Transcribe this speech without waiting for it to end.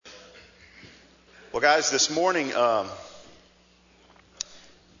Well, guys, this morning I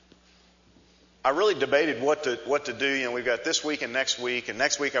really debated what to do. You know, we've got this week and next week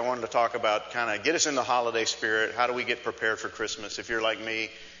I wanted to talk about kind of get us in the holiday spirit. How do we get prepared for Christmas? If you're like me,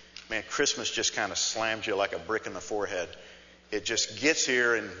 man, Christmas just kind of slams you like a brick in the forehead. It just gets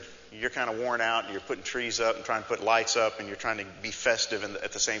here and you're kind of worn out and you're putting trees up and trying to put lights up and you're trying to be festive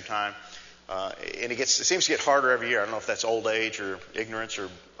at the same time. And it seems to get harder every year. I don't know if that's old age or ignorance or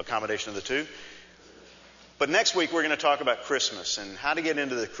a combination of the two. But next week we're going to talk about Christmas and how to get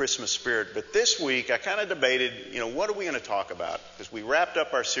into the Christmas spirit. But this week I kind of debated, what are we going to talk about? Because we wrapped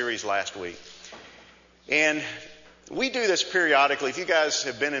up our series last week. And we do this periodically. If you guys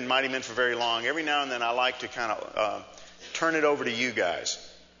have been in Mighty Men for very long, every now and then I like to kind of turn it over to you guys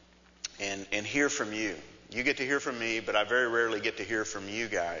and hear from you. You get to hear from me, but I very rarely get to hear from you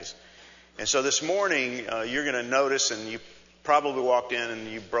guys. And so this morning you're going to notice, and you probably walked in and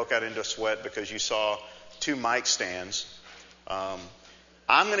you broke out into a sweat because you saw 2 mic stands.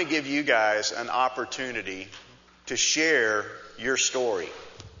 I'm going to give you guys an opportunity to share your story.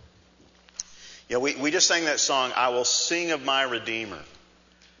 We just sang that song, I Will Sing of My Redeemer.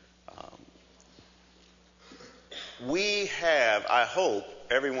 We have, I hope,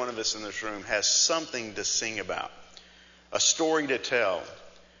 every one of us in this room has something to sing about, a story to tell,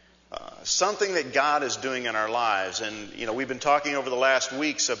 something that God is doing in our lives. And, we've been talking over the last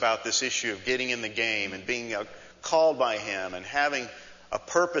weeks about this issue of getting in the game and being called by Him and having a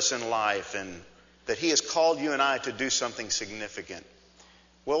purpose in life, and that He has called you and I to do something significant.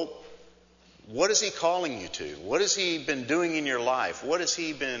 Well, what is He calling you to? What has He been doing in your life? What has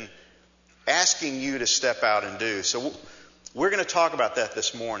He been asking you to step out and do? So we're going to talk about that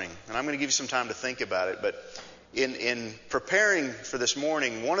this morning, and I'm going to give you some time to think about it. But in preparing for this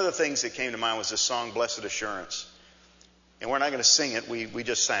morning, one of the things that came to mind was this song, Blessed Assurance. And we're not going to sing it. We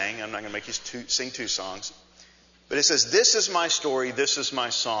just sang. I'm not going to make you sing 2 songs. But it says, this is my story, this is my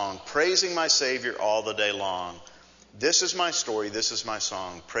song, praising my Savior all the day long. This is my story, this is my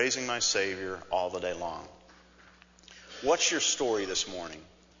song, praising my Savior all the day long. What's your story this morning?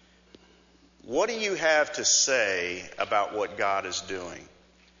 What do you have to say about what God is doing?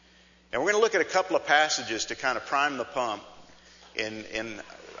 And we're going to look at a couple of passages to kind of prime the pump. And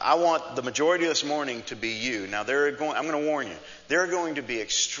I want the majority of this morning to be you. Now, I'm going to warn you, there are going to be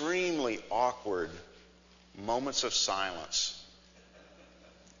extremely awkward moments of silence.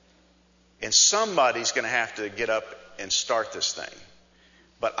 And somebody's going to have to get up and start this thing.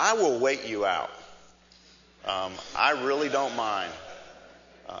 But I will wait you out. I really don't mind.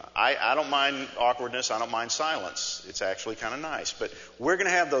 I don't mind awkwardness. I don't mind silence. It's actually kind of nice. But we're going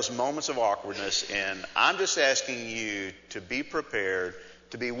to have those moments of awkwardness, and I'm just asking you to be prepared,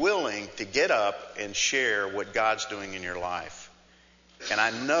 to be willing to get up and share what God's doing in your life. And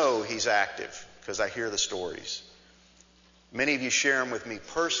I know He's active because I hear the stories. Many of you share them with me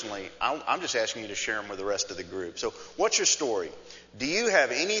personally. I'm just asking you to share them with the rest of the group. So what's your story? Do you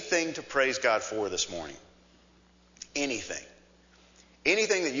have anything to praise God for this morning? Anything?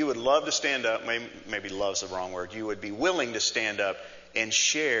 Anything that you would love to stand up, maybe love's the wrong word, you would be willing to stand up and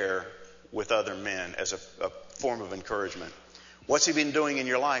share with other men as a form of encouragement. What's He been doing in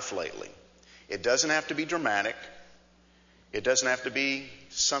your life lately? It doesn't have to be dramatic. It doesn't have to be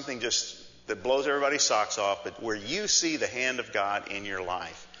something just that blows everybody's socks off, but where you see the hand of God in your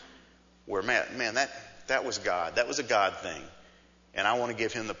life. Where, man, that was God. That was a God thing. And I want to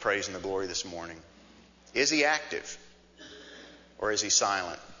give Him the praise and the glory this morning. Is He active? Or is He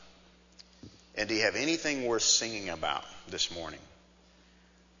silent? And do you have anything worth singing about this morning?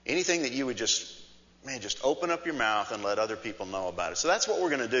 Anything that you would just open up your mouth and let other people know about it. So that's what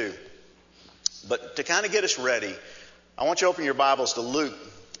we're going to do. But to kind of get us ready, I want you to open your Bibles to Luke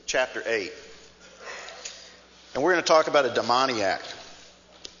chapter 8. And we're going to talk about a demoniac.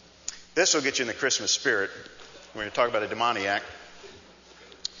 This will get you in the Christmas spirit. We're going to talk about a demoniac.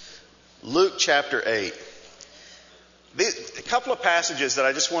 Luke chapter 8. A couple of passages that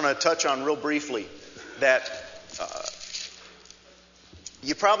I just want to touch on real briefly that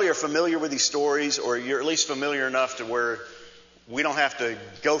you probably are familiar with these stories, or you're at least familiar enough to where we don't have to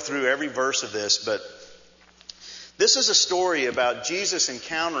go through every verse of this, but this is a story about Jesus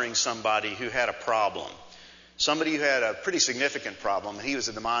encountering somebody who had a problem. Somebody who had a pretty significant problem. He was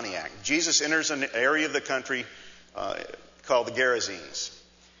a demoniac. Jesus enters an area of the country called the Gerasenes.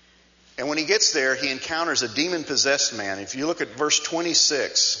 And when he gets there, he encounters a demon-possessed man. If you look at verse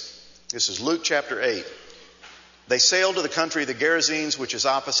 26, this is Luke chapter 8. They sailed to the country of the Gerasenes, which is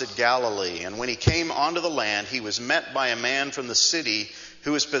opposite Galilee. And when he came onto the land, he was met by a man from the city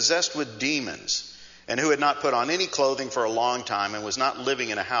who was possessed with demons, and who had not put on any clothing for a long time, and was not living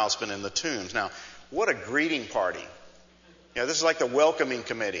in a house but in the tombs. Now, What a greeting party. This is like the welcoming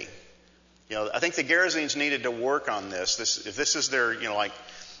committee. I think the Gerasenes needed to work on this. If this is their,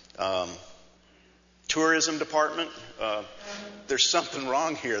 tourism department, there's something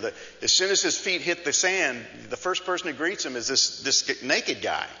wrong here. That as soon as his feet hit the sand, the first person who greets him is this naked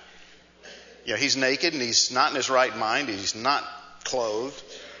guy. He's naked and he's not in his right mind. He's not clothed.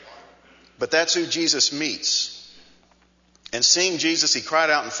 But that's who Jesus meets. And seeing Jesus, he cried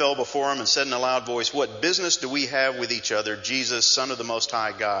out and fell before him and said in a loud voice, "What business do we have with each other, Jesus, Son of the Most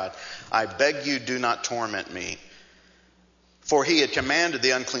High God? I beg you, do not torment me." For he had commanded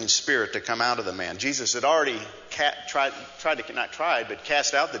the unclean spirit to come out of the man. Jesus had already cast out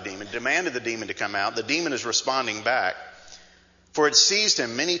the demon, demanded the demon to come out. The demon is responding back. For it seized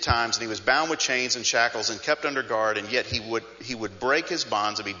him many times, and he was bound with chains and shackles and kept under guard, and yet he would break his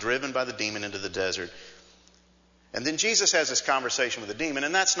bonds and be driven by the demon into the desert. And then Jesus has this conversation with the demon,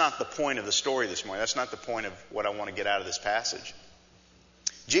 and that's not the point of the story this morning. That's not the point of what I want to get out of this passage.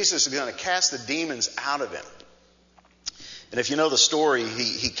 Jesus is going to cast the demons out of him. And if you know the story,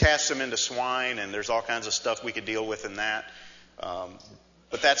 he casts them into swine, and there's all kinds of stuff we could deal with in that.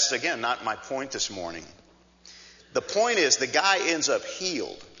 But that's, again, not my point this morning. The point is the guy ends up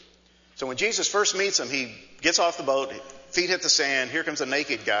healed. So when Jesus first meets him, he gets off the boat, feet hit the sand, here comes a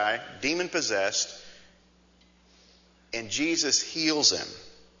naked guy, demon-possessed, and Jesus heals him.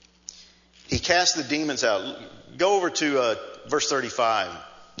 He casts the demons out. Go over to verse 35.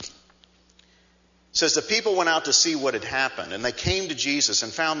 It says, the people went out to see what had happened, and they came to Jesus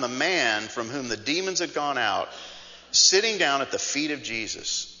and found the man from whom the demons had gone out sitting down at the feet of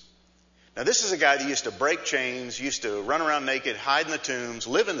Jesus. Now, this is a guy that used to break chains, used to run around naked, hide in the tombs,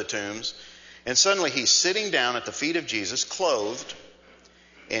 live in the tombs, and suddenly he's sitting down at the feet of Jesus, clothed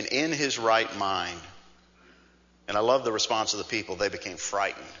and in his right mind. And I love the response of the people. They became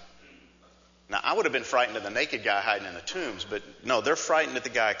frightened. Now, I would have been frightened of the naked guy hiding in the tombs, but no, they're frightened at the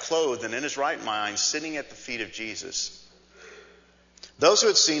guy clothed and in his right mind, sitting at the feet of Jesus. Those who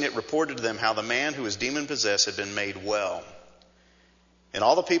had seen it reported to them how the man who was demon-possessed had been made well. And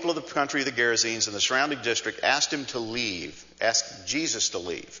all the people of the country of the Gerasenes and the surrounding district asked Jesus to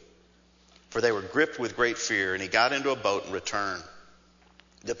leave. For they were gripped with great fear, and he got into a boat and returned.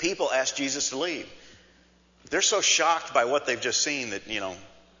 The people asked Jesus to leave. They're so shocked by what they've just seen that,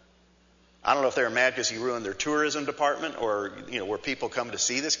 I don't know if they're mad because he ruined their tourism department or, where people come to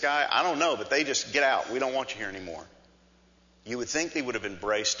see this guy. I don't know, but they just get out. We don't want you here anymore. You would think they would have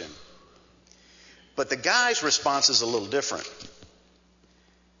embraced him. But the guy's response is a little different.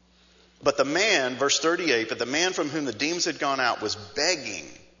 But the man, verse 38, but the man from whom the demons had gone out was begging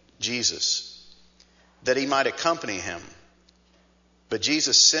Jesus that he might accompany him. But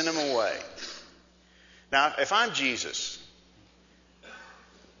Jesus sent him away. Now, if I'm Jesus,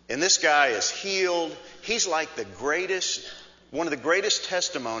 and this guy is healed, he's like one of the greatest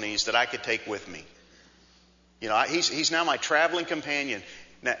testimonies that I could take with me. He's now my traveling companion.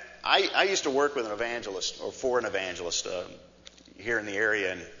 Now, I used to work with an evangelist, or for an evangelist, here in the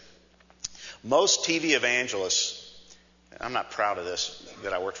area, and most TV evangelists, I'm not proud of this,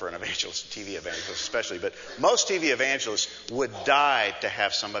 that I worked for an evangelist, TV evangelist especially, but most TV evangelists would die to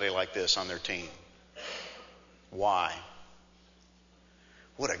have somebody like this on their team. Why?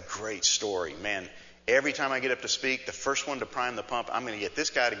 What a great story. Man, every time I get up to speak, the first one to prime the pump, I'm going to get this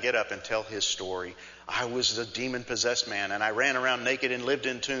guy to get up and tell his story. I was a demon-possessed man, and I ran around naked and lived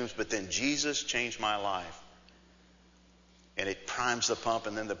in tombs, but then Jesus changed my life. And it primes the pump,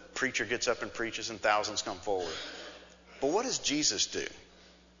 and then the preacher gets up and preaches, and thousands come forward. But what does Jesus do?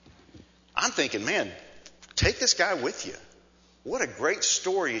 I'm thinking, man, take this guy with you. What a great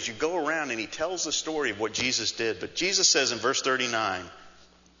story as you go around and he tells the story of what Jesus did. But Jesus says in verse 39,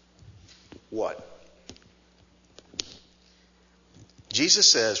 what? Jesus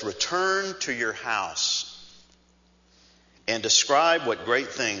says, return to your house and describe what great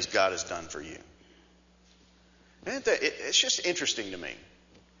things God has done for you. It's just interesting to me.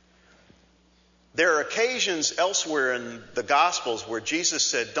 There are occasions elsewhere in the Gospels where Jesus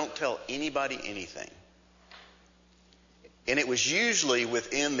said, don't tell anybody anything. And it was usually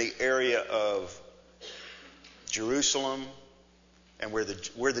within the area of Jerusalem and where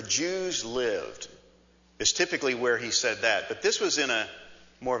the Jews lived is typically where he said that. But this was in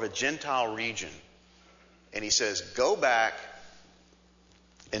more of a Gentile region. And he says, go back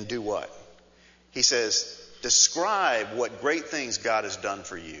and do what? He says, describe what great things God has done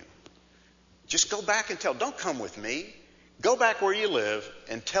for you. Just go back and tell. Don't come with me. Go back where you live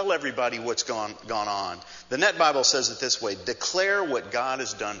and tell everybody what's gone on. The Net Bible says it this way: declare what God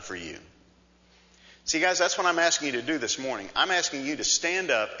has done for you. See, guys, that's what I'm asking you to do this morning. I'm asking you to stand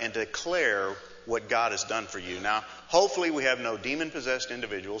up and declare what God has done for you. Now, hopefully we have no demon-possessed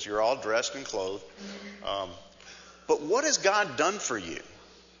individuals. You're all dressed and clothed. But what has God done for you?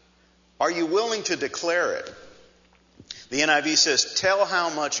 Are you willing to declare it? The NIV says, tell how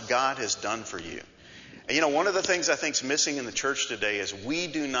much God has done for you. And one of the things I think is missing in the church today is we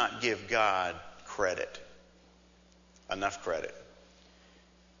do not give God credit. Enough credit.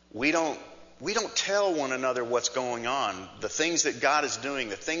 We don't tell one another what's going on, the things that God is doing,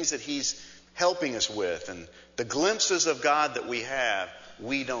 the things that He's helping us with, and the glimpses of God that we have,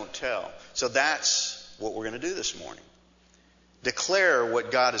 we don't tell. So that's what we're going to do this morning. Declare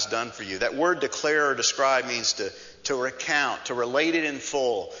what God has done for you. That word declare or describe means to recount, to relate it in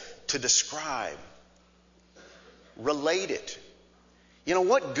full, to describe. Relate it.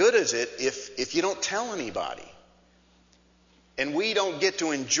 What good is it if you don't tell anybody? And we don't get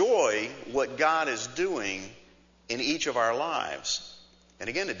to enjoy what God is doing in each of our lives. And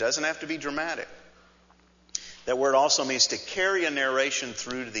again, it doesn't have to be dramatic. That word also means to carry a narration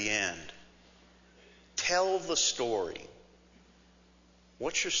through to the end. Tell the story.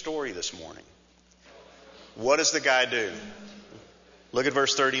 What's your story this morning? What does the guy do? Look at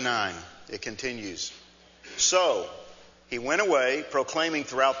verse 39. It continues. So, he went away, proclaiming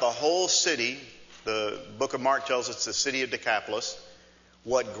throughout the whole city, the book of Mark tells us the city of Decapolis,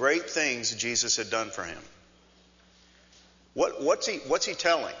 what great things Jesus had done for him. What's he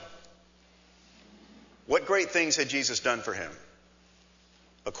telling? What great things had Jesus done for him?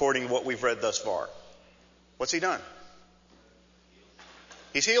 According to what we've read thus far. What's he done?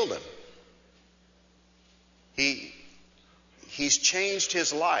 He's healed him. He's changed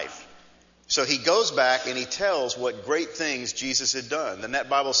his life. So he goes back and he tells what great things Jesus had done. Then that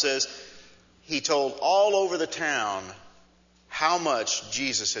Bible says he told all over the town how much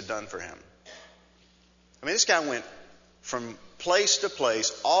Jesus had done for him. I mean, this guy went from place to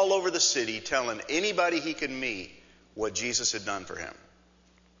place all over the city telling anybody he could meet what Jesus had done for him.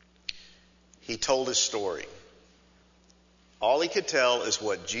 He told his story. All he could tell is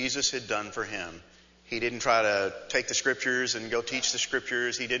what Jesus had done for him. He didn't try to take the scriptures and go teach the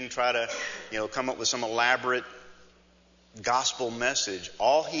scriptures. He didn't try to, come up with some elaborate gospel message.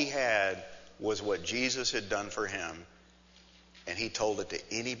 All he had was what Jesus had done for him, and he told it to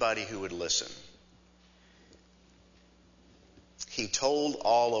anybody who would listen. He told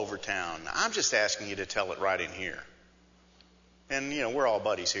all over town. Now, I'm just asking you to tell it right in here. And, we're all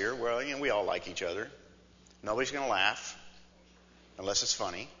buddies here. Well, we all like each other. Nobody's going to laugh unless it's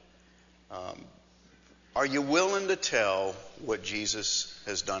funny. Are you willing to tell what Jesus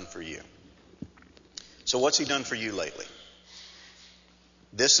has done for you? So what's he done for you lately?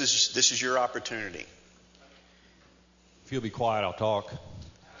 This is your opportunity. If you'll be quiet, I'll talk.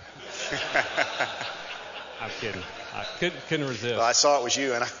 I'm kidding. I couldn't resist. Well, I saw it was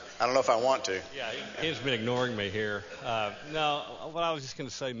you, and I don't know if I want to. Yeah, he's been ignoring me here. No, what I was just going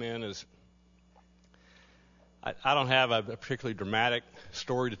to say, man, is I don't have a particularly dramatic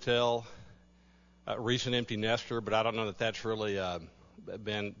story to tell. A recent empty nester, but I don't know that that's really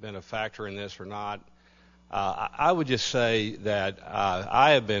been a factor in this or not. I would just say that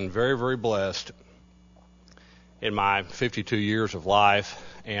I have been very, very blessed in my 52 years of life,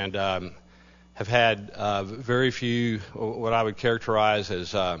 and have had very few what I would characterize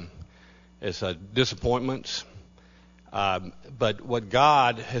as disappointments. But what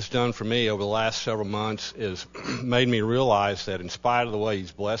God has done for me over the last several months is made me realize that in spite of the way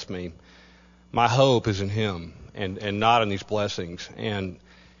He's blessed me, my hope is in Him and not in these blessings. And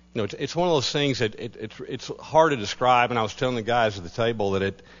it's one of those things that it's hard to describe. And I was telling the guys at the table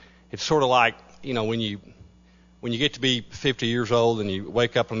that it's sort of like when you get to be 50 years old and you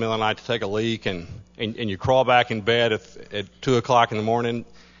wake up in the middle of the night to take a leak and you crawl back in bed at 2 o'clock in the morning.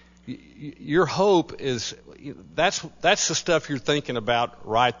 Your hope is that's the stuff you're thinking about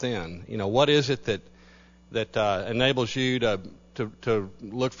right then. What is it that enables you to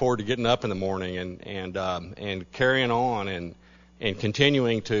look forward to getting up in the morning and carrying on and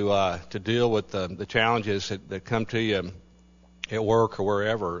continuing to deal with the challenges that come to you at work or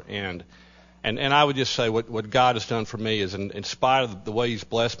wherever. And I would just say what God has done for me is in spite of the way He's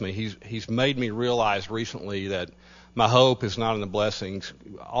blessed me, He's made me realize recently that my hope is not in the blessings,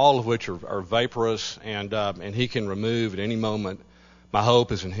 all of which are vaporous, and He can remove at any moment. My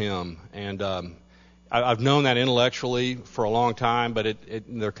hope is in Him, and I've known that intellectually for a long time, but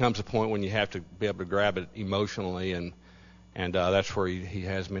there comes a point when you have to be able to grab it emotionally, and that's where he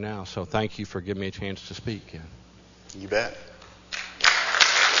has me now. So thank you for giving me a chance to speak. Yeah. You bet.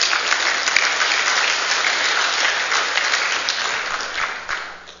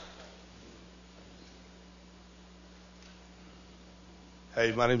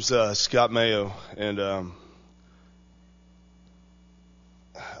 Hey, my name's Scott Mayo, and I'm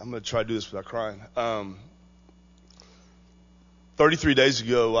going to try to do this without crying. 33 days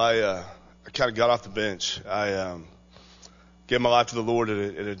ago, I kind of got off the bench. I gave my life to the Lord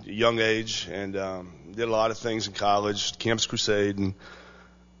at a young age, and did a lot of things in college, Campus Crusade, and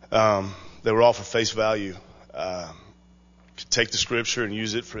they were all for face value. Could take the scripture and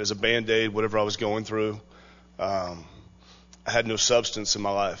use it as a Band-Aid, whatever I was going through. I had no substance in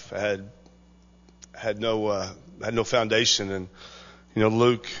my life. I had no foundation. And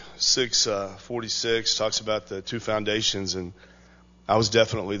Luke 6:46 talks about the two foundations, and I was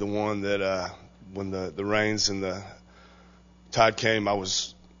definitely the one that when the rains and the tide came, I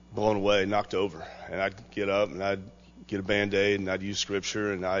was blown away, knocked over, and I'd get up and I'd get a Band-Aid and I'd use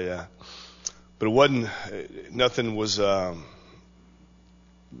scripture, and but it wasn't. Nothing was. There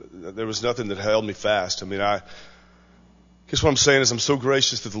was nothing that held me fast. I mean, I guess what I'm saying is I'm so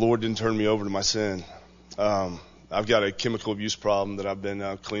gracious that the Lord didn't turn me over to my sin. I've got a chemical abuse problem that I've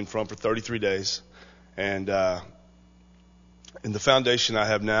been clean from for 33 days, and the foundation I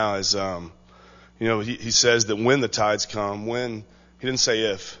have now is, he says that when the tides come, when, he didn't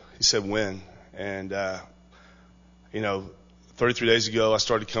say if, he said when, and 33 days ago I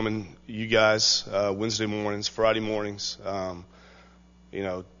started coming to you guys Wednesday mornings, Friday mornings,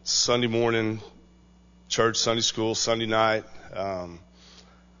 Sunday morning church, Sunday school, Sunday night,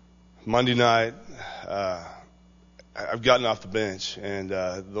 Monday night. I've gotten off the bench, and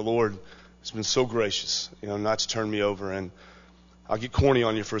the Lord has been so gracious, not to turn me over. And I'll get corny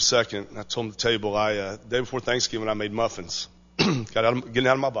on you for a second. I told him at the table, the day before Thanksgiving, I made muffins. Getting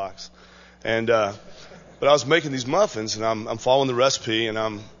out of my box. And but I was making these muffins, and I'm following the recipe, and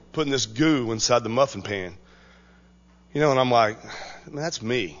I'm putting this goo inside the muffin pan. And I'm like, man, that's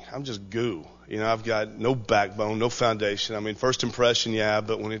me. I'm just goo. I've got no backbone, no foundation. I mean, first impression, yeah,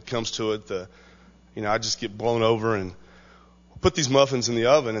 but when it comes to it, I just get blown over. And put these muffins in the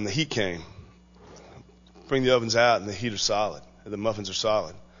oven, and the heat came. Bring the ovens out, and the heat are solid. The muffins are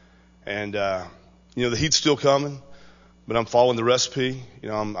solid. And, the heat's still coming, but I'm following the recipe.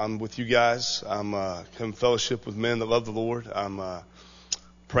 I'm with you guys. I'm having fellowship with men that love the Lord. I'm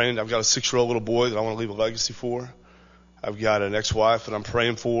praying. I've got a 6-year-old little boy that I want to leave a legacy for. I've got an ex-wife that I'm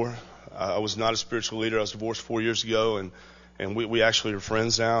praying for. I was not a spiritual leader. I was divorced 4 years ago, and we actually are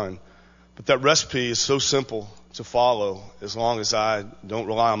friends now. But that recipe is so simple to follow as long as I don't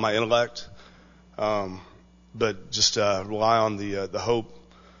rely on my intellect, but just rely on the hope,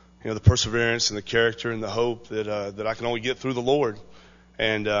 the perseverance and the character and the hope that I can only get through the Lord.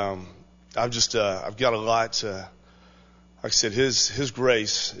 And I've got a lot to, like I said, His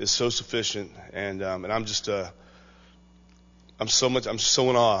grace is so sufficient, and I'm just I'm so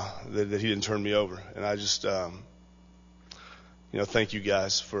in awe that He didn't turn me over. And I just thank you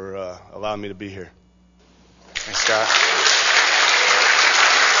guys for allowing me to be here. Thanks, Scott.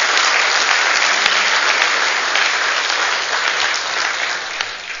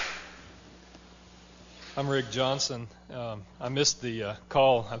 I'm Rick Johnson. I missed the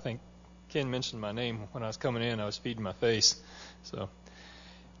call. I think Ken mentioned my name when I was coming in. I was feeding my face. So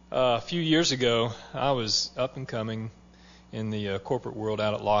a few years ago, I was up and coming in the corporate world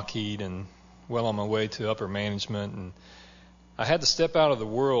out at Lockheed and well on my way to upper management. And I had to step out of the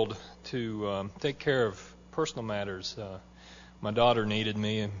world to take care of personal matters. My daughter needed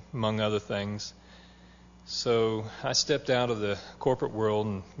me, among other things. So I stepped out of the corporate world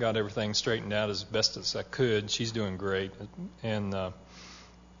and got everything straightened out as best as I could. She's doing great. And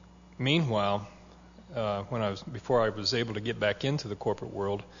meanwhile, before I was able to get back into the corporate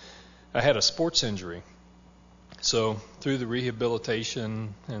world, I had a sports injury. So through the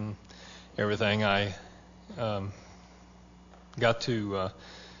rehabilitation and everything, I got to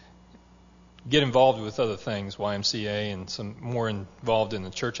get involved with other things, YMCA, and some more involved in the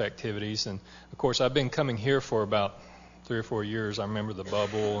church activities. And of course, I've been coming here for about 3 or 4 years. I remember the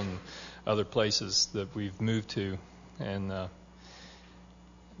Bubble and other places that we've moved to. And I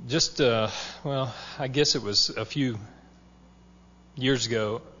guess it was a few years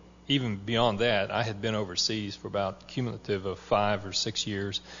ago, even beyond that, I had been overseas for about cumulative of 5 or 6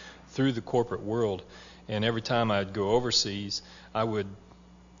 years through the corporate world. And every time I'd go overseas, I would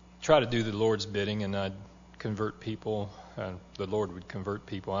try to do the Lord's bidding, and I'd convert people. The Lord would convert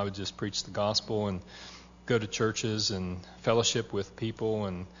people. I would just preach the gospel and go to churches and fellowship with people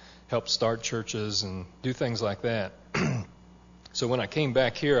and help start churches and do things like that. So when I came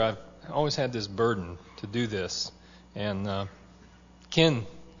back here, I've always had this burden to do this. And Ken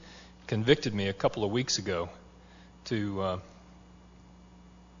convicted me a couple of weeks ago to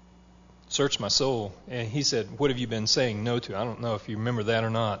search my soul. And he said, what have you been saying no to? I don't know if you remember that or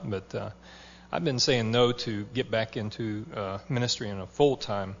not, but I've been saying no to get back into ministry on a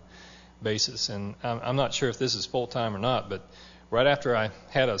full-time basis. And I'm not sure if this is full-time or not, but right after I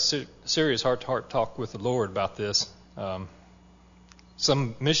had a serious heart-to-heart talk with the Lord about this,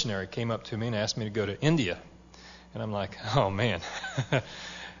 some missionary came up to me and asked me to go to India. And I'm like, oh, man.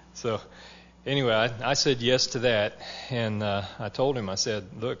 So anyway, I said yes to that. And I told him, I said,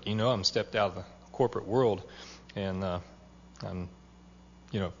 look, I'm stepped out of the corporate world, and I'm,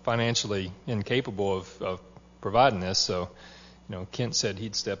 financially incapable of providing this. So, Kent said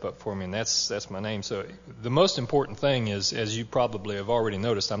he'd step up for me, and that's my name. So the most important thing is, as you probably have already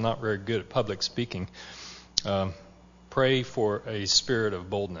noticed, I'm not very good at public speaking. Pray for a spirit of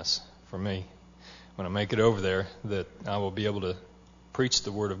boldness for me when I make it over there, that I will be able to preach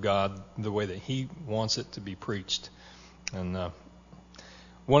the Word of God the way that He wants it to be preached. And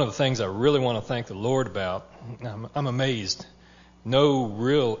one of the things I really want to thank the Lord about, I'm amazed, no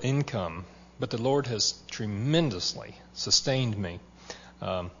real income, but the Lord has tremendously sustained me.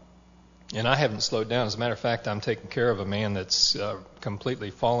 And I haven't slowed down. As a matter of fact, I'm taking care of a man that's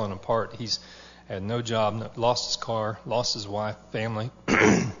completely fallen apart. He's had no job, lost his car, lost his wife, family.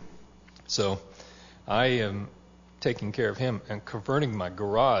 So I am taking care of him and converting my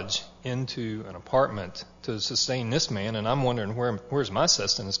garage into an apartment to sustain this man, and I'm wondering where's my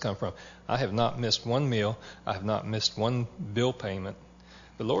sustenance come from. I have not missed one meal. I have not missed one bill payment.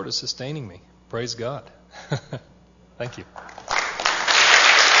 The Lord is sustaining me. Praise God. Thank you.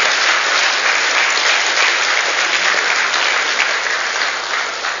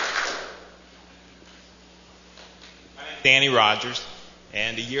 My name is Danny Rogers.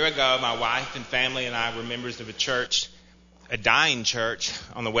 And a year ago, my wife and family and I were members of a church, a dying church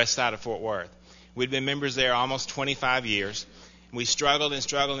on the west side of Fort Worth. We'd been members there almost 25 years. We struggled and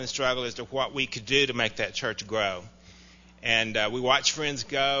struggled and struggled as to what we could do to make that church grow. And we watched friends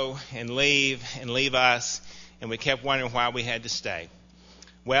go and leave us, and we kept wondering why we had to stay.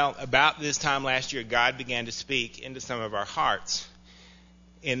 Well, about this time last year, God began to speak into some of our hearts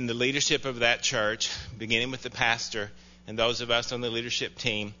in the leadership of that church, beginning with the pastor and those of us on the leadership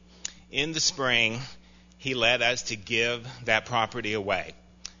team. In the spring, he led us to give that property away,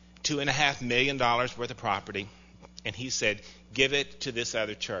 $2.5 million worth of property, and he said, give it to this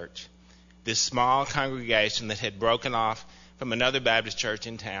other church, this small congregation that had broken off from another Baptist church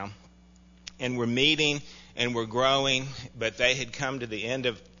in town, and were meeting and were growing, but they had come to the end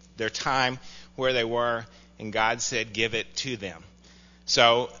of their time where they were, and God said, give it to them.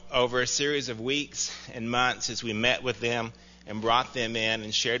 So over a series of weeks and months, as we met with them and brought them in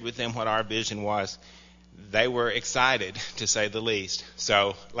and shared with them what our vision was, they were excited, to say the least.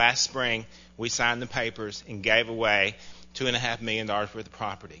 So last spring, we signed the papers and gave away $2.5 million worth of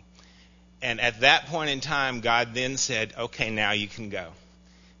property. And at that point in time, God then said, okay, now you can go.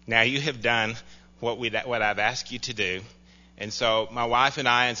 Now you have done what I've asked you to do. And so my wife and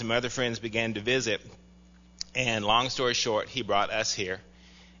I and some other friends began to visit. And long story short, he brought us here.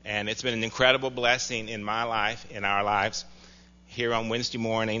 And it's been an incredible blessing in my life, in our lives, here on Wednesday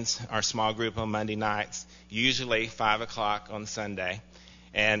mornings, our small group on Monday nights, usually 5 o'clock on Sunday.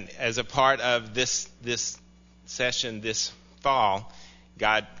 And as a part of this session this fall,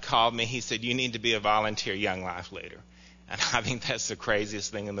 God called me. He said, you need to be a volunteer Young Life leader. And I think that's the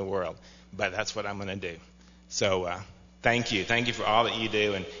craziest thing in the world, but that's what I'm going to do. So thank you. Thank you for all that you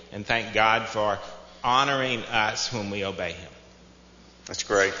do, and thank God for honoring us when we obey Him. That's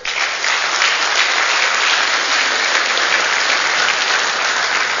great.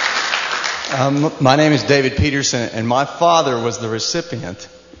 My name is David Peterson, and my father was the recipient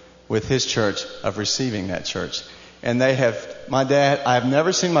with his church of receiving that church. And I have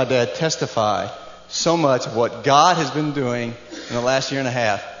never seen my dad testify so much of what God has been doing in the last year and a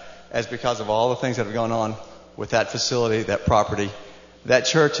half as because of all the things that have gone on with that facility, that property. That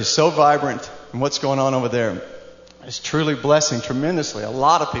church is so vibrant, and what's going on over there is truly blessing tremendously a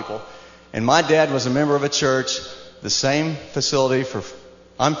lot of people. And my dad was a member of a church, the same facility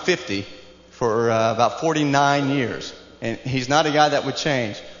I'm 50, for about 49 years. And he's not a guy that would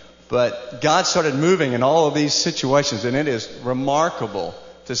change. But God started moving in all of these situations, and it is remarkable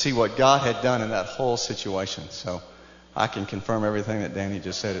to see what God had done in that whole situation. So I can confirm everything that Danny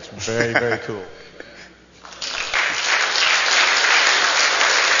just said. It's very, very cool.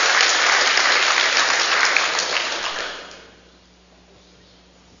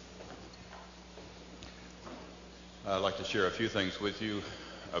 I'd like to share a few things with you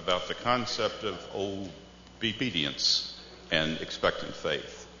about the concept of obedience and expectant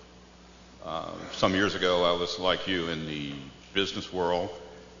faith. Some years ago, I was like you in the business world,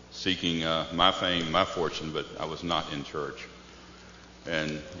 seeking my fame, my fortune, but I was not in church.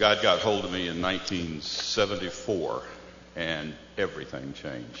 And God got hold of me in 1974, and everything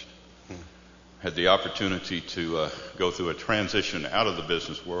changed. Had the opportunity to go through a transition out of the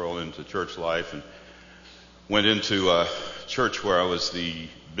business world into church life, and went into a church where I was the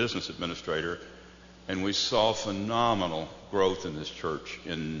business administrator, and we saw phenomenal growth in this church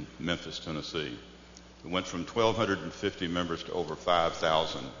in Memphis, Tennessee. We went from 1,250 members to over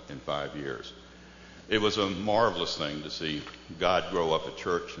 5,000 in 5 years. It was a marvelous thing to see God grow up a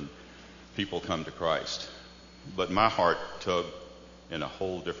church and people come to Christ. But my heart tugged in a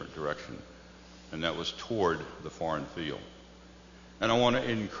whole different direction, and that was toward the foreign field. And I want to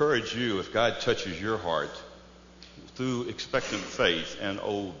encourage you, if God touches your heart through expectant faith and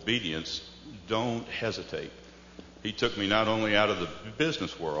obedience, don't hesitate. He took me not only out of the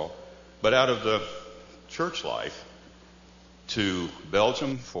business world, but out of the church life to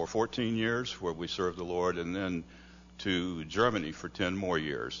Belgium for 14 years, where we served the Lord, and then to Germany for 10 more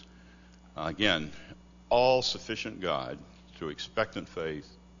years. Again, all sufficient God through expectant faith,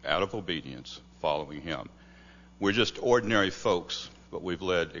 out of obedience, following Him. We're just ordinary folks, but we've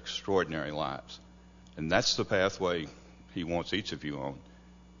led extraordinary lives. And that's the pathway He wants each of you on,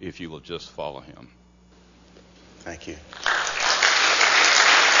 if you will just follow Him. Thank you.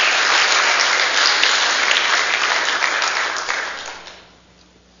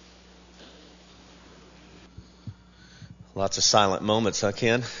 Lots of silent moments, huh,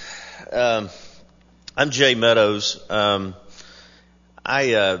 Ken? I'm Jay Meadows. God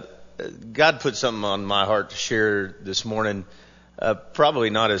put something on my heart to share this morning. Probably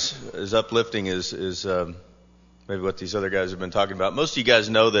not as uplifting as maybe what these other guys have been talking about. Most of you guys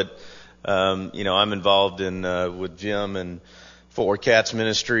know that I'm involved in with Jim and Fort Worth Cats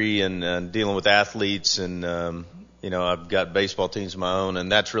ministry and dealing with athletes, and I've got baseball teams of my own,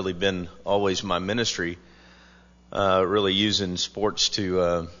 and that's really been always my ministry. Really using sports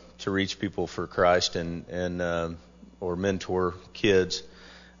to reach people for Christ and or mentor kids.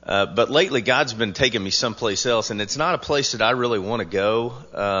 But lately God's been taking me someplace else, and it's not a place that I really want to go.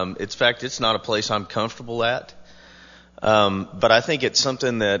 In fact, it's not a place I'm comfortable at. But I think it's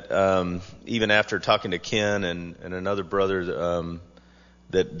something that, even after talking to Ken and another brother,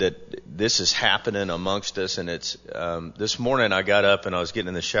 that this is happening amongst us. And it's, this morning I got up and I was getting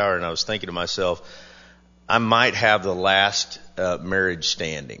in the shower and I was thinking to myself, I might have the last marriage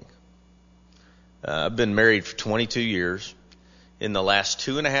standing. I've been married for 22 years. In the last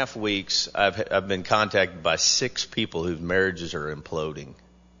 2.5 weeks, I've been contacted by 6 people whose marriages are imploding.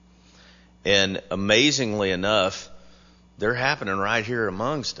 And amazingly enough, they're happening right here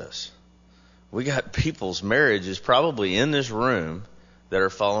amongst us. We got people's marriages probably in this room that are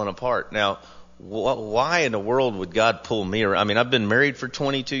falling apart. Now, why in the world would God pull me around? I mean, I've been married for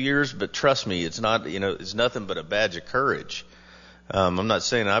 22 years, but trust me, it's not, it's nothing but a badge of courage. I'm not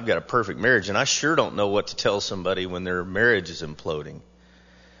saying I've got a perfect marriage, and I sure don't know what to tell somebody when their marriage is imploding.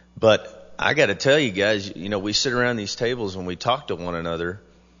 But I got to tell you guys, we sit around these tables and we talk to one another.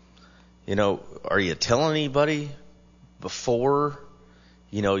 Are you telling anybody before,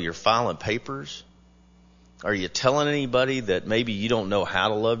 you're filing papers? Are you telling anybody that maybe you don't know how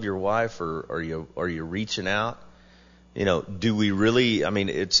to love your wife, or are you reaching out? Do we really,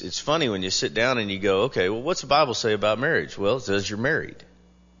 it's funny when you sit down and you go, okay, well, what's the Bible say about marriage? Well, it says you're married. It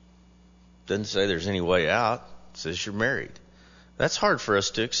doesn't say there's any way out. It says you're married. That's hard for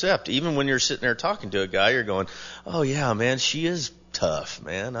us to accept. Even when you're sitting there talking to a guy, you're going, oh yeah, man, she is tough,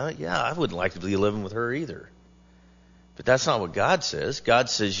 man. I wouldn't like to be living with her either. But that's not what God says. God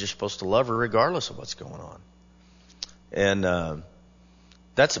says you're supposed to love her regardless of what's going on. And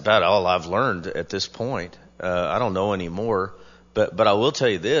that's about all I've learned at this point. I don't know anymore, but I will tell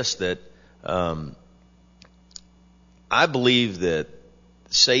you this, that I believe that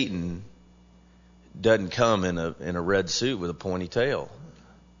Satan doesn't come in a red suit with a pointy tail.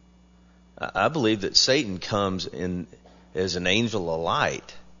 I believe that Satan comes in as an angel of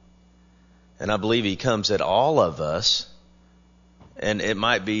light. And I believe he comes at all of us. And it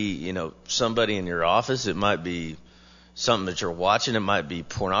might be, somebody in your office. It might be something that you're watching. It might be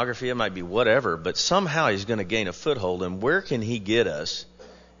pornography. It might be whatever. But somehow he's going to gain a foothold. And where can he get us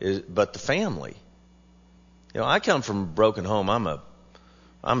but the family? I come from a broken home.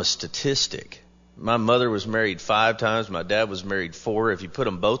 I'm a statistic. My mother was married 5 times. My dad was married 4. If you put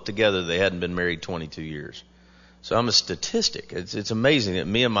them both together, they hadn't been married 22 years. So I'm a statistic. It's amazing that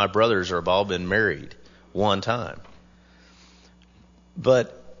me and my brothers have all been married 1 time.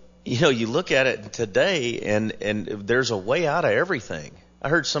 But, you look at it today and there's a way out of everything. I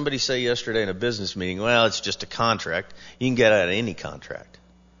heard somebody say yesterday in a business meeting, well, it's just a contract. You can get out of any contract.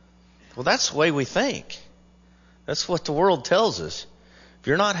 Well, that's the way we think. That's what the world tells us. If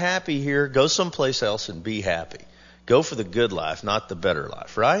you're not happy here, go someplace else and be happy. Go for the good life, not the better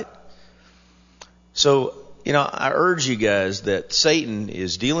life, right? So, I urge you guys that Satan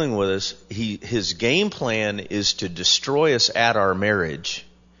is dealing with us. His game plan is to destroy us at our marriage.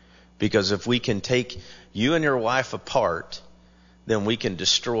 Because if we can take you and your wife apart, then we can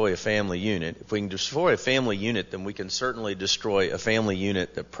destroy a family unit. If we can destroy a family unit, then we can certainly destroy a family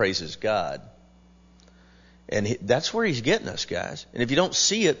unit that praises God. And that's where he's getting us, guys. And if you don't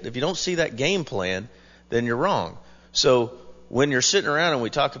see it, if you don't see that game plan, then you're wrong. So when you're sitting around and we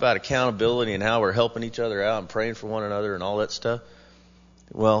talk about accountability and how we're helping each other out and praying for one another and all that stuff,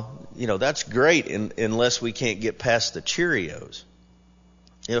 well, that's great unless we can't get past the Cheerios.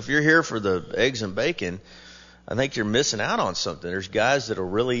 If you're here for the eggs and bacon, I think you're missing out on something. There's guys that will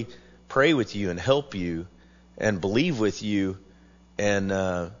really pray with you and help you and believe with you. And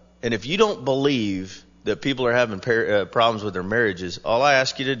if you don't believe that people are having problems with their marriages, all I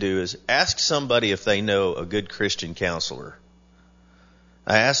ask you to do is ask somebody if they know a good Christian counselor.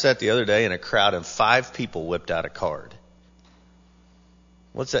 I asked that the other day in a crowd, and 5 people whipped out a card.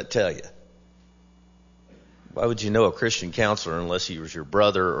 What's that tell you? Why would you know a Christian counselor unless he was your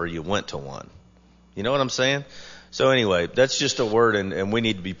brother or you went to one? You know what I'm saying? So anyway, that's just a word, and we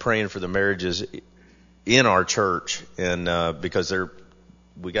need to be praying for the marriages in our church, and because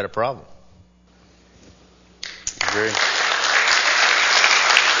we got a problem. Agree.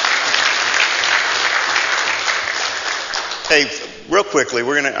 Hey, real quickly,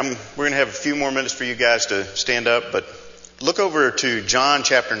 we're gonna have a few more minutes for you guys to stand up, but look over to John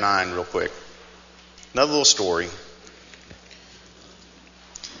chapter 9 real quick. Another little story.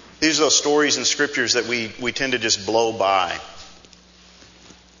 These are those stories in scriptures that we tend to just blow by.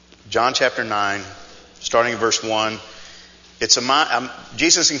 John chapter 9, starting in verse 1.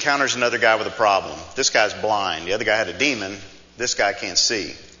 Jesus encounters another guy with a problem. This guy's blind. The other guy had a demon. This guy can't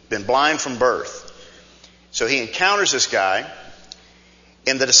see. Been blind from birth. So he encounters this guy.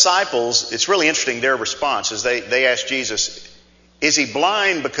 And the disciples, it's really interesting, their response is they ask Jesus, is he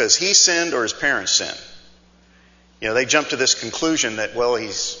blind because he sinned or his parents sinned? They jump to this conclusion that, well,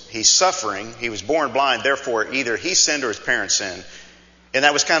 he's suffering. He was born blind. Therefore, either he sinned or his parents sinned. And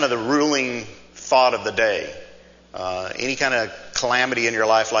that was kind of the ruling thought of the day. Any kind of calamity in your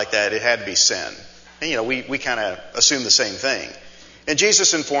life like that, it had to be sin. And, we kind of assume the same thing. And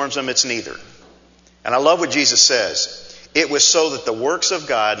Jesus informs them it's neither. And I love what Jesus says. It was so that the works of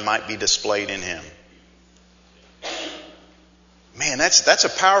God might be displayed in him. Man, that's a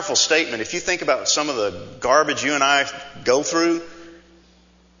powerful statement. If you think about some of the garbage you and I go through,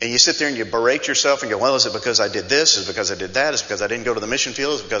 and you sit there and you berate yourself and go, well, is it because I did this? Is it because I did that? Is it because I didn't go to the mission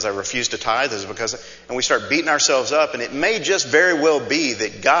field? Is it because I refused to tithe? Is it because... And we start beating ourselves up, and it may just very well be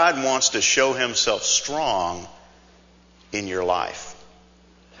that God wants to show himself strong in your life.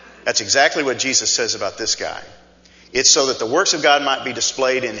 That's exactly what Jesus says about this guy. It's so that the works of God might be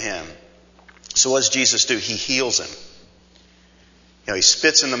displayed in him. So what does Jesus do? He heals him. He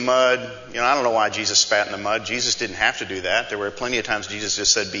spits in the mud. I don't know why Jesus spat in the mud. Jesus didn't have to do that. There were plenty of times Jesus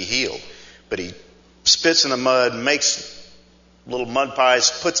just said, be healed. But he spits in the mud, makes little mud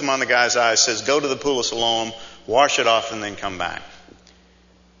pies, puts them on the guy's eyes, says, go to the pool of Siloam, wash it off, and then come back.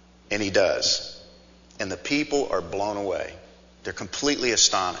 And he does. And the people are blown away. They're completely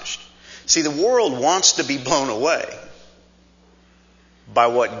astonished. See, the world wants to be blown away by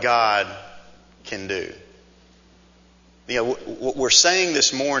what God can do. What we're saying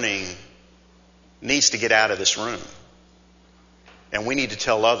this morning needs to get out of this room. And we need to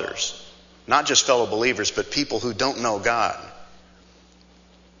tell others, not just fellow believers, but people who don't know God.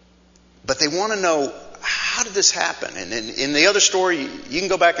 But they want to know, how did this happen? And in the other story, you can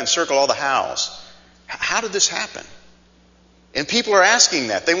go back and circle all the hows. How did this happen? And people are asking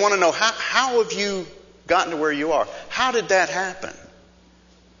that. They want to know, how have you gotten to where you are? How did that happen?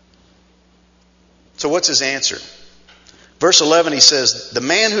 So what's his answer? Verse 11, he says, the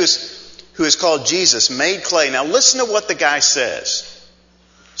man who is called Jesus made clay. Now listen to what the guy says.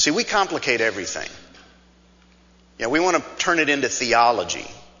 See, we complicate everything. We want to turn it into theology.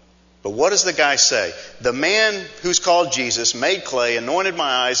 But what does the guy say? The man who's called Jesus made clay, anointed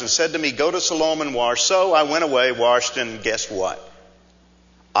my eyes, and said to me, go to Siloam and wash. So I went away, washed, and guess what?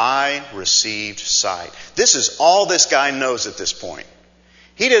 I received sight. This is all this guy knows at this point.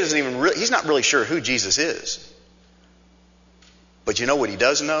 He's not really sure who Jesus is. But you know what he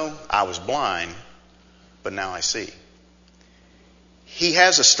does know? I was blind, but now I see. He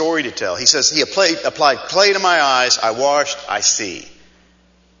has a story to tell. He says, he applied clay to my eyes, I washed, I see.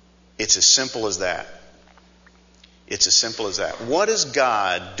 It's as simple as that. It's as simple as that. What is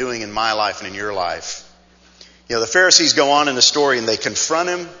God doing in my life and in your life? You know, the Pharisees go on in the story and they confront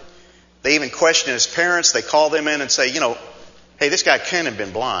him. They even question his parents. They call them in and say, hey, this guy couldn't have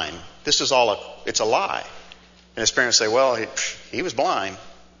been blind. This is it's a lie. And his parents say, well, he was blind.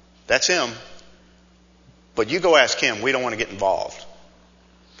 That's him. But you go ask him. We don't want to get involved.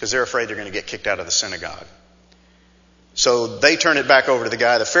 Because they're afraid they're going to get kicked out of the synagogue. So they turn it back over to the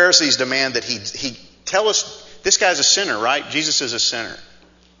guy. The Pharisees demand that he tell us, this guy's a sinner, right? Jesus is a sinner.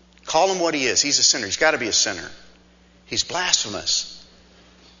 Call him what he is. He's a sinner. He's got to be a sinner. He's blasphemous.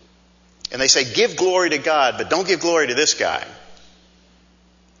 And they say, give glory to God, but don't give glory to this guy.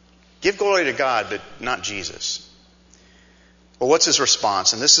 Give glory to God, but not Jesus. Well, what's his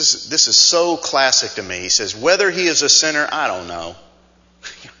response? And this is so classic to me. He says, whether he is a sinner, I don't know.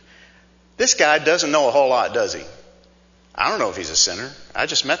 This guy doesn't know a whole lot, does he? I don't know if he's a sinner. I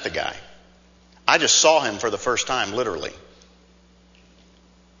just met the guy. I just saw him for the first time, literally.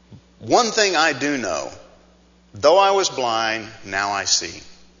 One thing I do know, though I was blind, now I see.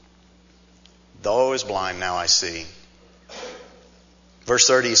 Though I was blind, now I see. Verse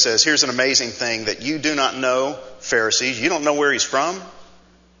 30 says, here's an amazing thing that you do not know, Pharisees. You don't know where he's from,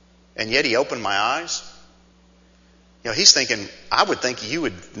 and yet he opened my eyes. He's thinking, I would think you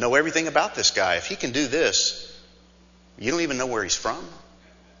would know everything about this guy. If he can do this, you don't even know where he's from.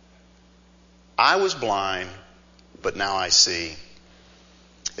 I was blind, but now I see.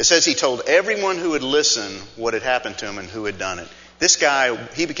 It says he told everyone who would listen what had happened to him and who had done it. This guy,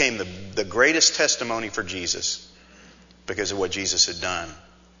 he became the greatest testimony for Jesus because of what Jesus had done.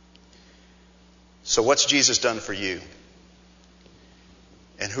 So what's Jesus done for you?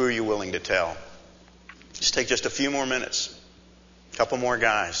 And who are you willing to tell? Just take just a few more minutes. A couple more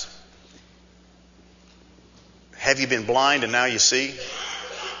guys. Have you been blind and now you see?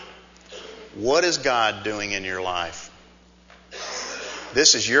 What is God doing in your life?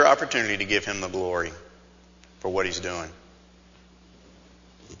 This is your opportunity to give him the glory for what he's doing.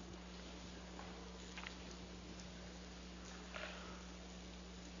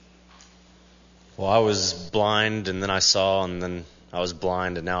 Well, I was blind and then I saw, and then I was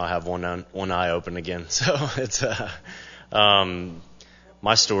blind and now I have one eye open again. So it's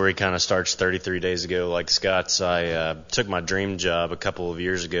my story kind of starts 33 days ago, like Scott's. I took my dream job a couple of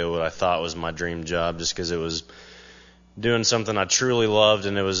years ago, what I thought was my dream job, just because it was doing something I truly loved,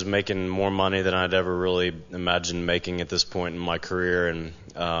 and it was making more money than I'd ever really imagined making at this point in my career. And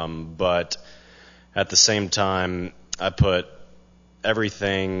but at the same time, I put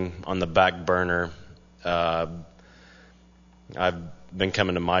everything on the back burner. I've been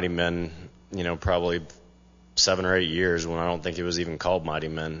coming to Mighty Men, probably 7 or 8 years when I don't think it was even called Mighty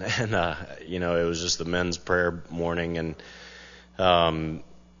Men. And, it was just the men's prayer morning, and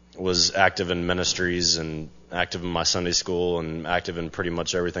was active in ministries and active in my Sunday school and active in pretty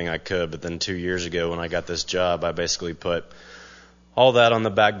much everything I could. But then 2 years ago when I got this job, I basically put all that on the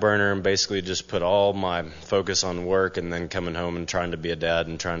back burner and basically just put all my focus on work, and then coming home and trying to be a dad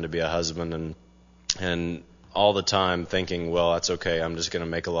and trying to be a husband, and all the time thinking, well, that's okay. I'm just going to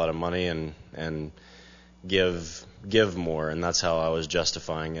make a lot of money and give more. And that's how I was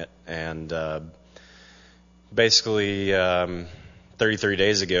justifying it. And basically 33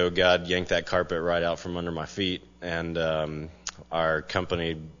 days ago, God yanked that carpet right out from under my feet, and our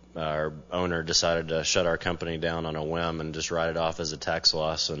owner decided to shut our company down on a whim and just write it off as a tax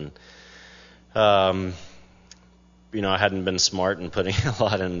loss. And I hadn't been smart in putting a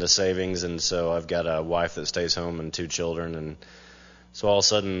lot into savings, and so I've got a wife that stays home and 2 children, and so all of a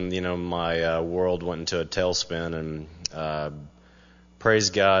sudden, my world went into a tailspin. And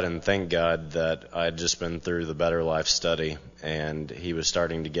praise God and thank God that I had just been through the Better Life study, and He was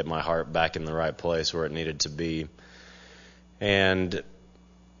starting to get my heart back in the right place where it needed to be. And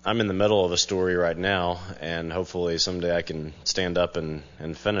I'm in the middle of a story right now, and hopefully someday I can stand up and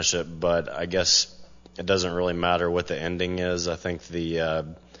finish it. But I guess it doesn't really matter what the ending is. I think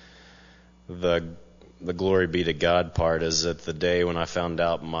the glory be to God part is that the day when I found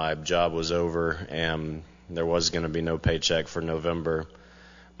out my job was over and there was going to be no paycheck for November,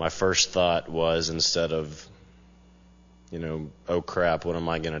 my first thought was, instead of, oh crap, what am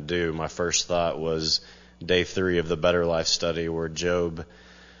I going to do? My first thought was day 3 of the Better Life study, where Job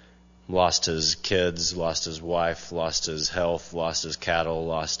lost his kids, lost his wife, lost his health, lost his cattle,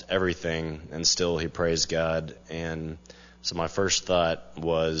 lost everything, and still he praised God. And so my first thought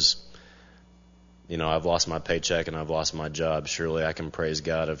was, I've lost my paycheck and I've lost my job. Surely I can praise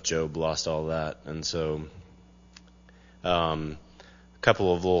God if Job lost all that. And so a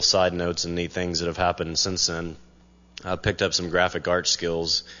couple of little side notes and neat things that have happened since then. I picked up some graphic art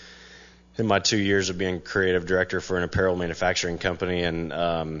skills in my 2 years of being creative director for an apparel manufacturing company,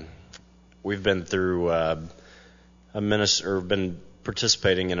 and we've been through been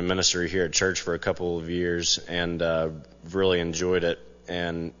participating in a ministry here at church for a couple of years, and really enjoyed it.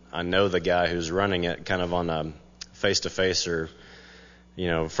 And I know the guy who's running it kind of on a face-to-face or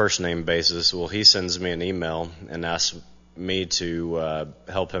first name basis. Well, he sends me an email and asks me to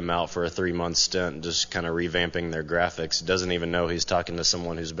help him out for a 3-month stint, just kind of revamping their graphics. Doesn't even know he's talking to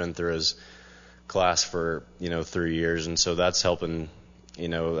someone who's been through his class for 3 years, and so that's helping.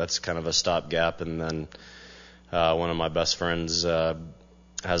 That's kind of a stopgap. And then one of my best friends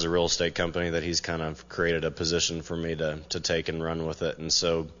has a real estate company that he's kind of created a position for me to take and run with it. And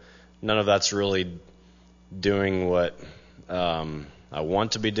so none of that's really doing what I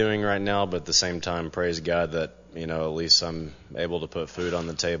want to be doing right now, but at the same time, praise God that at least I'm able to put food on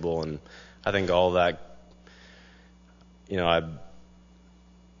the table. And I think all that, I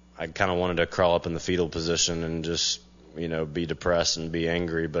kind of wanted to crawl up in the fetal position and just be depressed and be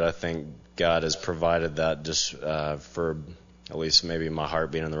angry, but I think God has provided that just for at least maybe my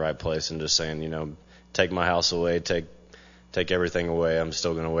heart being in the right place and just saying, take my house away, take everything away. I'm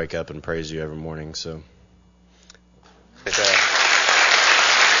still going to wake up and praise you every morning. So.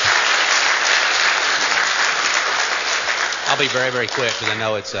 I'll be very, very quick because I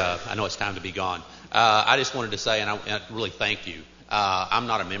know it's time to be gone. I just wanted to say, and I really thank you. I'm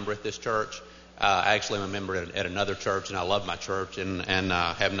not a member at this church. I actually am a member at another church, and I love my church, and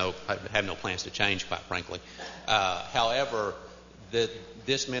have no plans to change, quite frankly. However,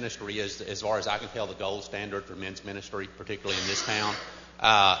 this ministry is, as far as I can tell, the gold standard for men's ministry, particularly in this town.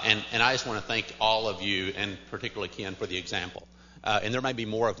 And I just want to thank all of you, and particularly Ken, for the example. And there may be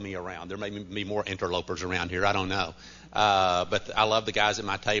more of me around. There may be more interlopers around here. I don't know. But I love the guys at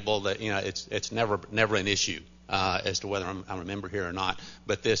my table. That it's never an issue as to whether I'm a member here or not.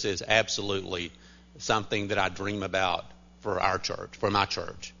 But this is absolutely something that I dream about for our church, for my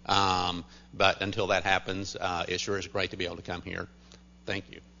church. But until that happens, it sure is great to be able to come here.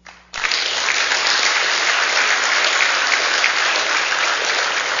 Thank you.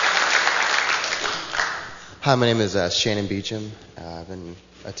 Hi, my name is Shannon Beecham. I've been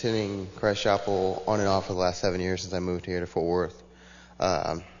attending Christ Chapel on and off for the last 7 years since I moved here to Fort Worth.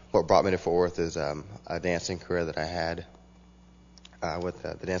 What brought me to Fort Worth is a dancing career that I had with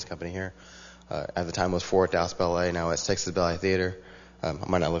the dance company here. At the time it was Fort Worth Dallas Ballet, now it's Texas Ballet Theater. I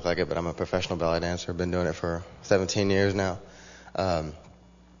might not look like it, but I'm a professional ballet dancer. I've been doing it for 17 years now.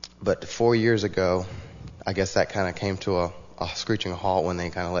 But 4 years ago, I guess that kind of came to a screeching halt when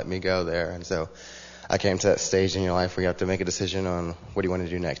they kind of let me go there. And so I came to that stage in your life where you have to make a decision on what do you want to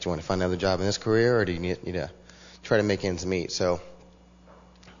do next. Do you want to find another job in this career, or do you need to try to make ends meet? So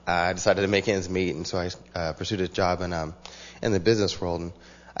I decided to make ends meet, and so I pursued a job in the business world. And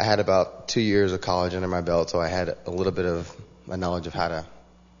I had about 2 years of college under my belt, so I had a little bit of a knowledge of how to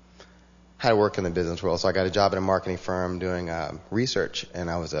work in the business world. So I got a job at a marketing firm doing research, and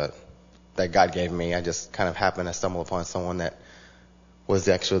that God gave me. I just kind of happened to stumble upon someone that was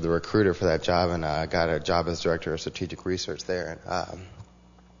actually the recruiter for that job, and I got a job as director of strategic research there, and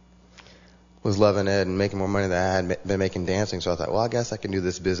was loving it and making more money than I had been making dancing. So I thought, well, I guess I can do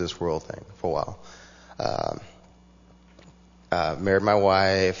this business world thing for a while. Married my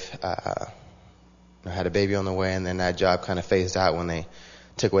wife, I had a baby on the way, and then that job kind of phased out when they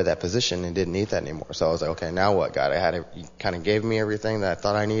took away that position and didn't need that anymore. So I was like, okay, now what, God? You kind of gave me everything that I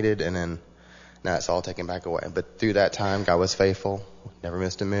thought I needed, and then now it's all taken back away. But through that time, God was faithful. Never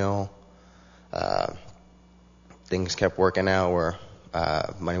missed a meal. Things kept working out where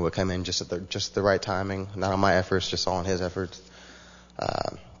money would come in just at the right timing. Not on my efforts, just all on His efforts.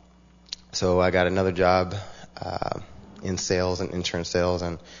 So I got another job in sales and insurance sales,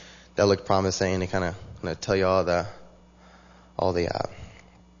 and that looked promising. They kind of tell you all the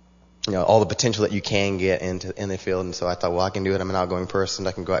potential that you can get in the field. And so I thought, well, I can do it. I'm an outgoing person.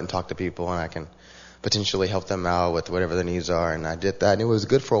 I can go out and talk to people, and I can potentially help them out with whatever their needs are. And I did that, and it was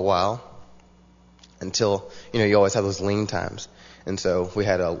good for a while until, you always have those lean times. And so we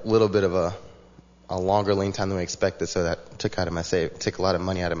had a little bit of a longer lean time than we expected. So that took a lot of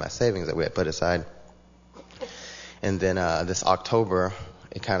money out of my savings that we had put aside. And then, this October,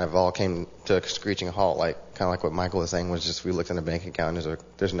 it kind of all came to a screeching halt, kind of like what Michael was saying, was just we looked in the bank account and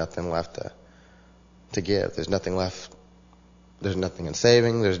there's nothing left to give. There's nothing left. There's nothing in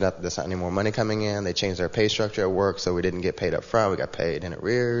saving. There's not any more money coming in. They changed our pay structure at work, so we didn't get paid up front. We got paid in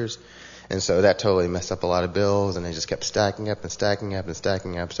arrears. And so that totally messed up a lot of bills, and they just kept stacking up and stacking up and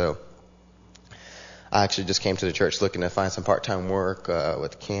stacking up. So I actually just came to the church looking to find some part-time work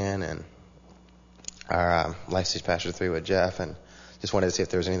with Ken and our Life Stage Pastor 3 with Jeff, and just wanted to see if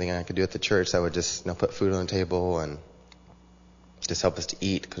there was anything I could do at the church that would just, put food on the table and just help us to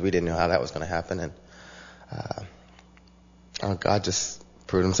eat, because we didn't know how that was going to happen. And God just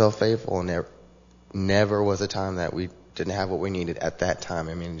proved himself faithful, and there never was a time that we didn't have what we needed at that time.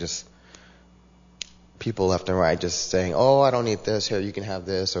 I mean, just people left and right just saying, oh, I don't need this, here, you can have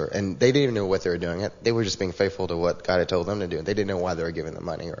this. And they didn't even know what they were doing. They were just being faithful to what God had told them to do. They didn't know why they were giving the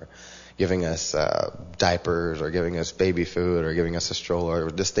money, or giving us diapers, or giving us baby food, or giving us a stroller, or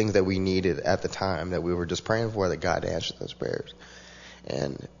just things that we needed at the time that we were just praying for, that God answered those prayers.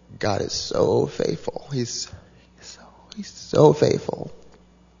 And God is so faithful. He's so faithful.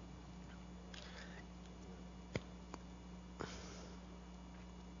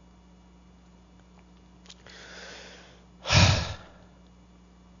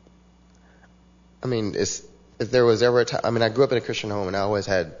 I mean, if there was ever a time, I grew up in a Christian home, and I always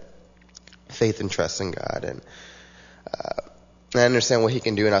had faith and trust in God, and I understand what he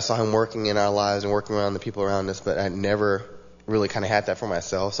can do, and I saw him working in our lives and working around the people around us, but I never really kind of had that for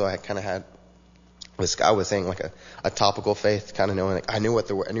myself. So I kind of had, as Scott was saying, like a topical faith, kind of knowing, like, I knew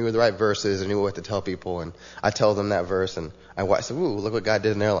the right verses, I knew what to tell people, and I tell them that verse, and I said, ooh, look what God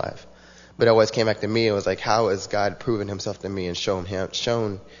did in their life. But it always came back to me. It was like, how has God proven himself to me and shown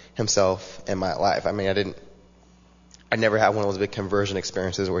himself in my life? I mean, I never had one of those big conversion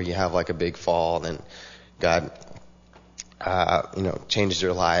experiences where you have like a big fall and God, changes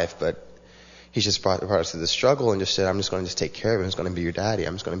your life. But he's just brought us through the struggle and just said, I'm just going to take care of you. I'm just going to be your daddy.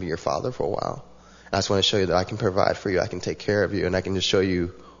 I'm just going to be your father for a while. And I just want to show you that I can provide for you. I can take care of you, and I can just show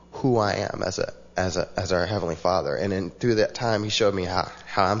you who I am as our Heavenly Father. And then through that time, he showed me how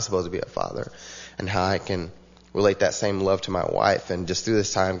I'm supposed to be a father, and how I can relate that same love to my wife. And just through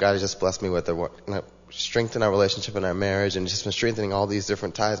this time, God has just blessed me with strengthen our relationship and our marriage, and just been strengthening all these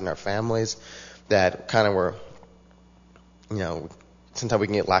different ties in our families that kind of were, sometimes we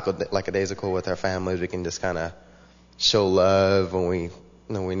can get lackadaisical with our families. We can just kind of show love when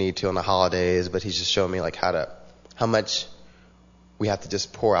we need to on the holidays, but he's just showing me like how much we have to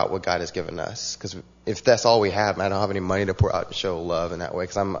just pour out what God has given us. Because if that's all we have, I don't have any money to pour out and show love in that way.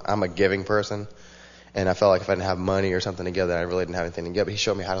 Because I'm a giving person, and I felt like if I didn't have money or something to give, then I really didn't have anything to give. But he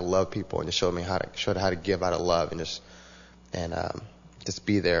showed me how to love people, and just showed how to give out of love, and just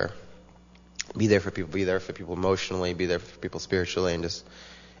be there for people emotionally, be there for people spiritually, and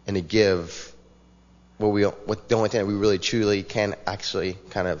to give what the only thing that we really truly can actually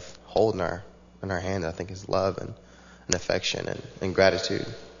kind of hold in our hand, I think, is love and affection and gratitude.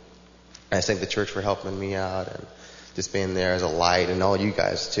 And I thank the church for helping me out and just being there as a light, and all you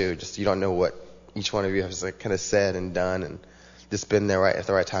guys too. Just, you don't know what each one of you has kind of said and done, and just been there right at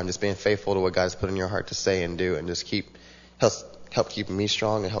the right time, just being faithful to what God has put in your heart to say and do, and just help keeping me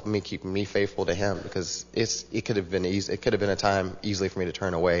strong and helping me keep me faithful to him, because it could have been easy. It could have been a time easily for me to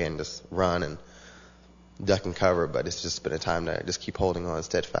turn away and just run and duck and cover, but it's just been a time to just keep holding on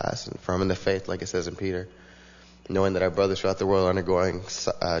steadfast and firm in the faith, like it says in Peter, knowing that our brothers throughout the world are undergoing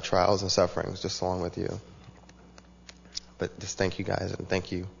trials and sufferings just along with you. But just thank you guys, and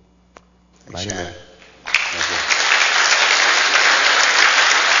thank you. Thanks, Shannon. Thank you.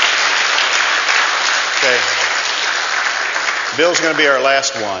 Okay. Bill's going to be our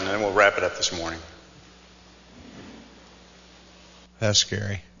last one, and then we'll wrap it up this morning. That's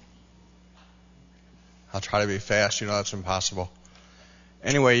scary. I'll try to be fast. That's impossible.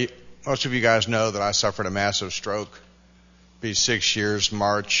 Anyway, most of you guys know that I suffered a massive stroke. Be 6 years,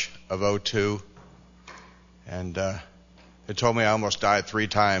 March of 2002. And they told me I almost died 3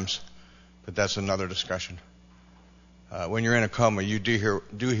 times, but that's another discussion. When you're in a coma, you do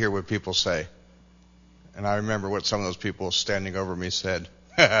hear what people say. And I remember what some of those people standing over me said.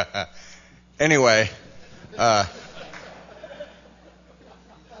 Anyway,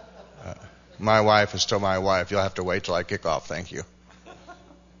 my wife is still my wife. You'll have to wait till I kick off. Thank you.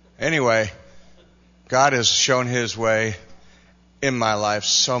 Anyway, God has shown his way in my life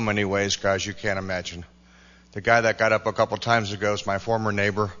so many ways, guys, you can't imagine. The guy that got up a couple times ago is my former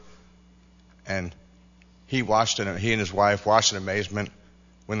neighbor, and he and his wife watched in amazement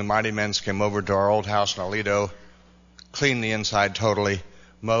when the Mighty Men's came over to our old house in Aledo, cleaned the inside totally,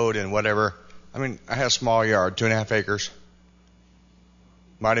 mowed and whatever. I mean, I had a small yard, 2.5 acres.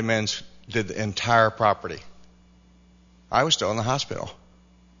 Mighty Men's did the entire property. I was still in the hospital.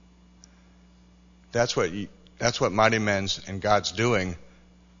 That's what Mighty Men's and God's doing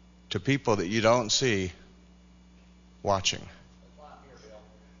to people that you don't see watching.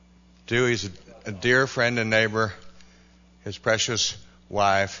 Dewey's a dear friend and neighbor. His precious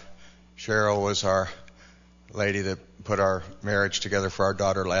wife, Cheryl, was our lady that put our marriage together for our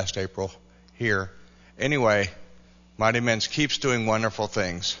daughter last April here. Anyway, Mighty Men's keeps doing wonderful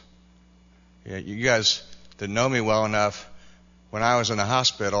things. Yeah, you guys that know me well enough, when I was in the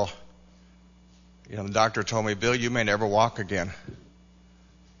hospital, the doctor told me, Bill, you may never walk again.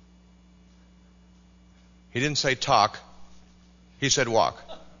 He didn't say talk. He said walk.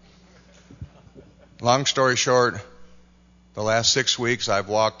 Long story short, the last 6 weeks I've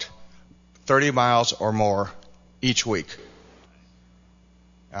walked 30 miles or more each week.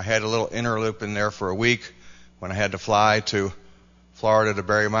 I had a little interloop in there for a week when I had to fly to Florida to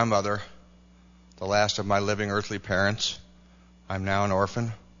bury my mother, the last of my living earthly parents. I'm now an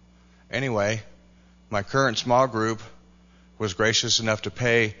orphan. Anyway, my current small group was gracious enough to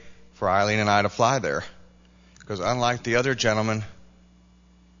pay for Eileen and I to fly there. Because unlike the other gentlemen,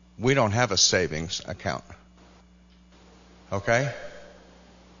 we don't have a savings account. Okay?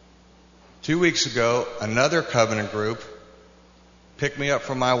 2 weeks ago, another covenant group picked me up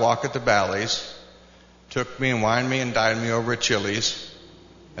from my walk at the Bally's, took me and wined me and dined me over at Chili's,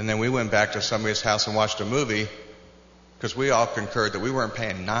 and then we went back to somebody's house and watched a movie because we all concurred that we weren't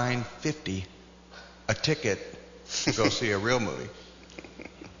paying $9.50 a ticket to go see a real movie.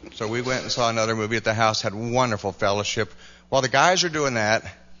 So we went and saw another movie at the house, had wonderful fellowship. While the guys are doing that,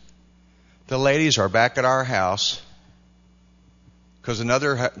 the ladies are back at our house because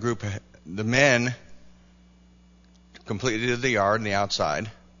another group, the men, completely did the yard and the outside.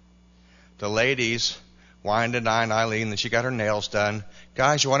 The ladies wined and dined Eileen, and she got her nails done.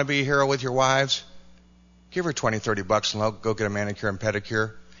 Guys, you want to be a hero with your wives? Give her $20, $30 and go get a manicure and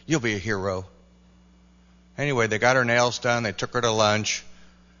pedicure. You'll be a hero. Anyway, they got her nails done. They took her to lunch.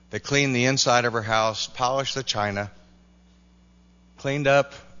 They cleaned the inside of her house, polished the china, cleaned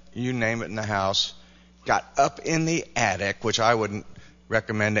up, you name it, in the house, got up in the attic, which I wouldn't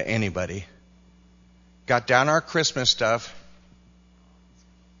recommend to anybody, got down our Christmas stuff,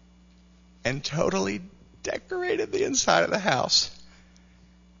 and totally decorated the inside of the house.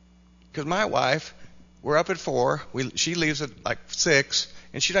 Because my wife, we're up at 4, she leaves at like 6,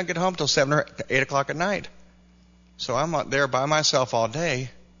 and she doesn't get home till 7 or 8 o'clock at night. So I'm out there by myself all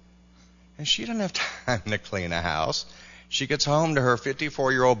day, and she doesn't have time to clean a house. She gets home to her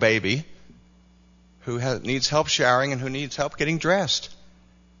 54-year-old baby who needs help showering and who needs help getting dressed.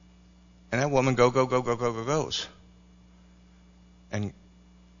 And that woman goes. And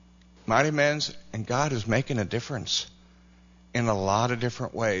Mighty Men's and God is making a difference in a lot of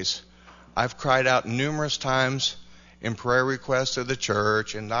different ways. I've cried out numerous times in prayer requests to the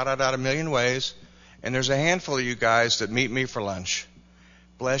church and a million ways. And there's a handful of you guys that meet me for lunch.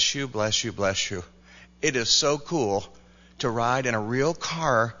 Bless you, bless you, bless you. It is so cool to ride in a real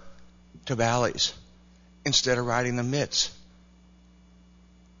car to Bally's instead of riding the mitts.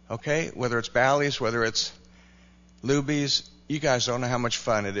 Okay? Whether it's Bally's, whether it's Luby's, you guys don't know how much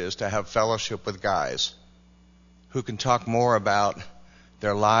fun it is to have fellowship with guys who can talk more about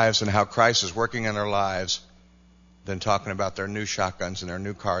their lives and how Christ is working in their lives than talking about their new shotguns and their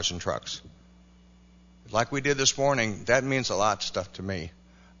new cars and trucks. Like we did this morning, that means a lot of stuff to me.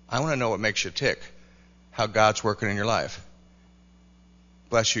 I want to know what makes you tick, how God's working in your life.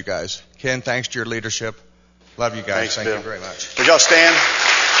 Bless you guys. Ken, thanks to your leadership. Love you guys. Thank you very much. Would y'all stand?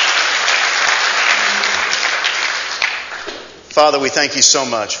 Father, we thank you so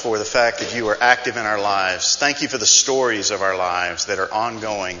much for the fact that you are active in our lives. Thank you for the stories of our lives that are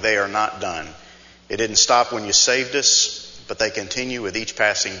ongoing. They are not done. It didn't stop when you saved us, but they continue with each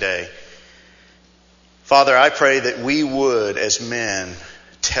passing day. Father, I pray that we would, as men,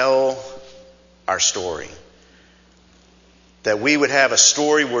 tell our story. That we would have a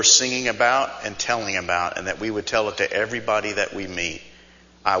story we're singing about and telling about, and that we would tell it to everybody that we meet.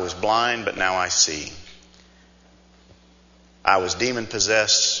 I was blind, but now I see. I was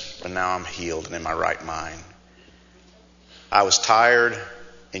demon-possessed, but now I'm healed and in my right mind. I was tired,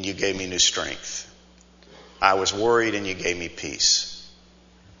 and you gave me new strength. I was worried, and you gave me peace.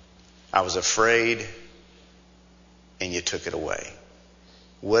 I was afraid, and you took it away.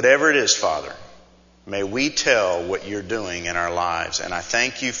 Whatever it is, Father, may we tell what you're doing in our lives. And I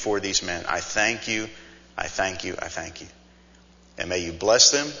thank you for these men. I thank you. I thank you. I thank you. And may you bless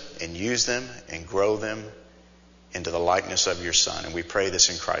them and use them and grow them into the likeness of your Son. And we pray this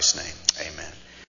in Christ's name. Amen.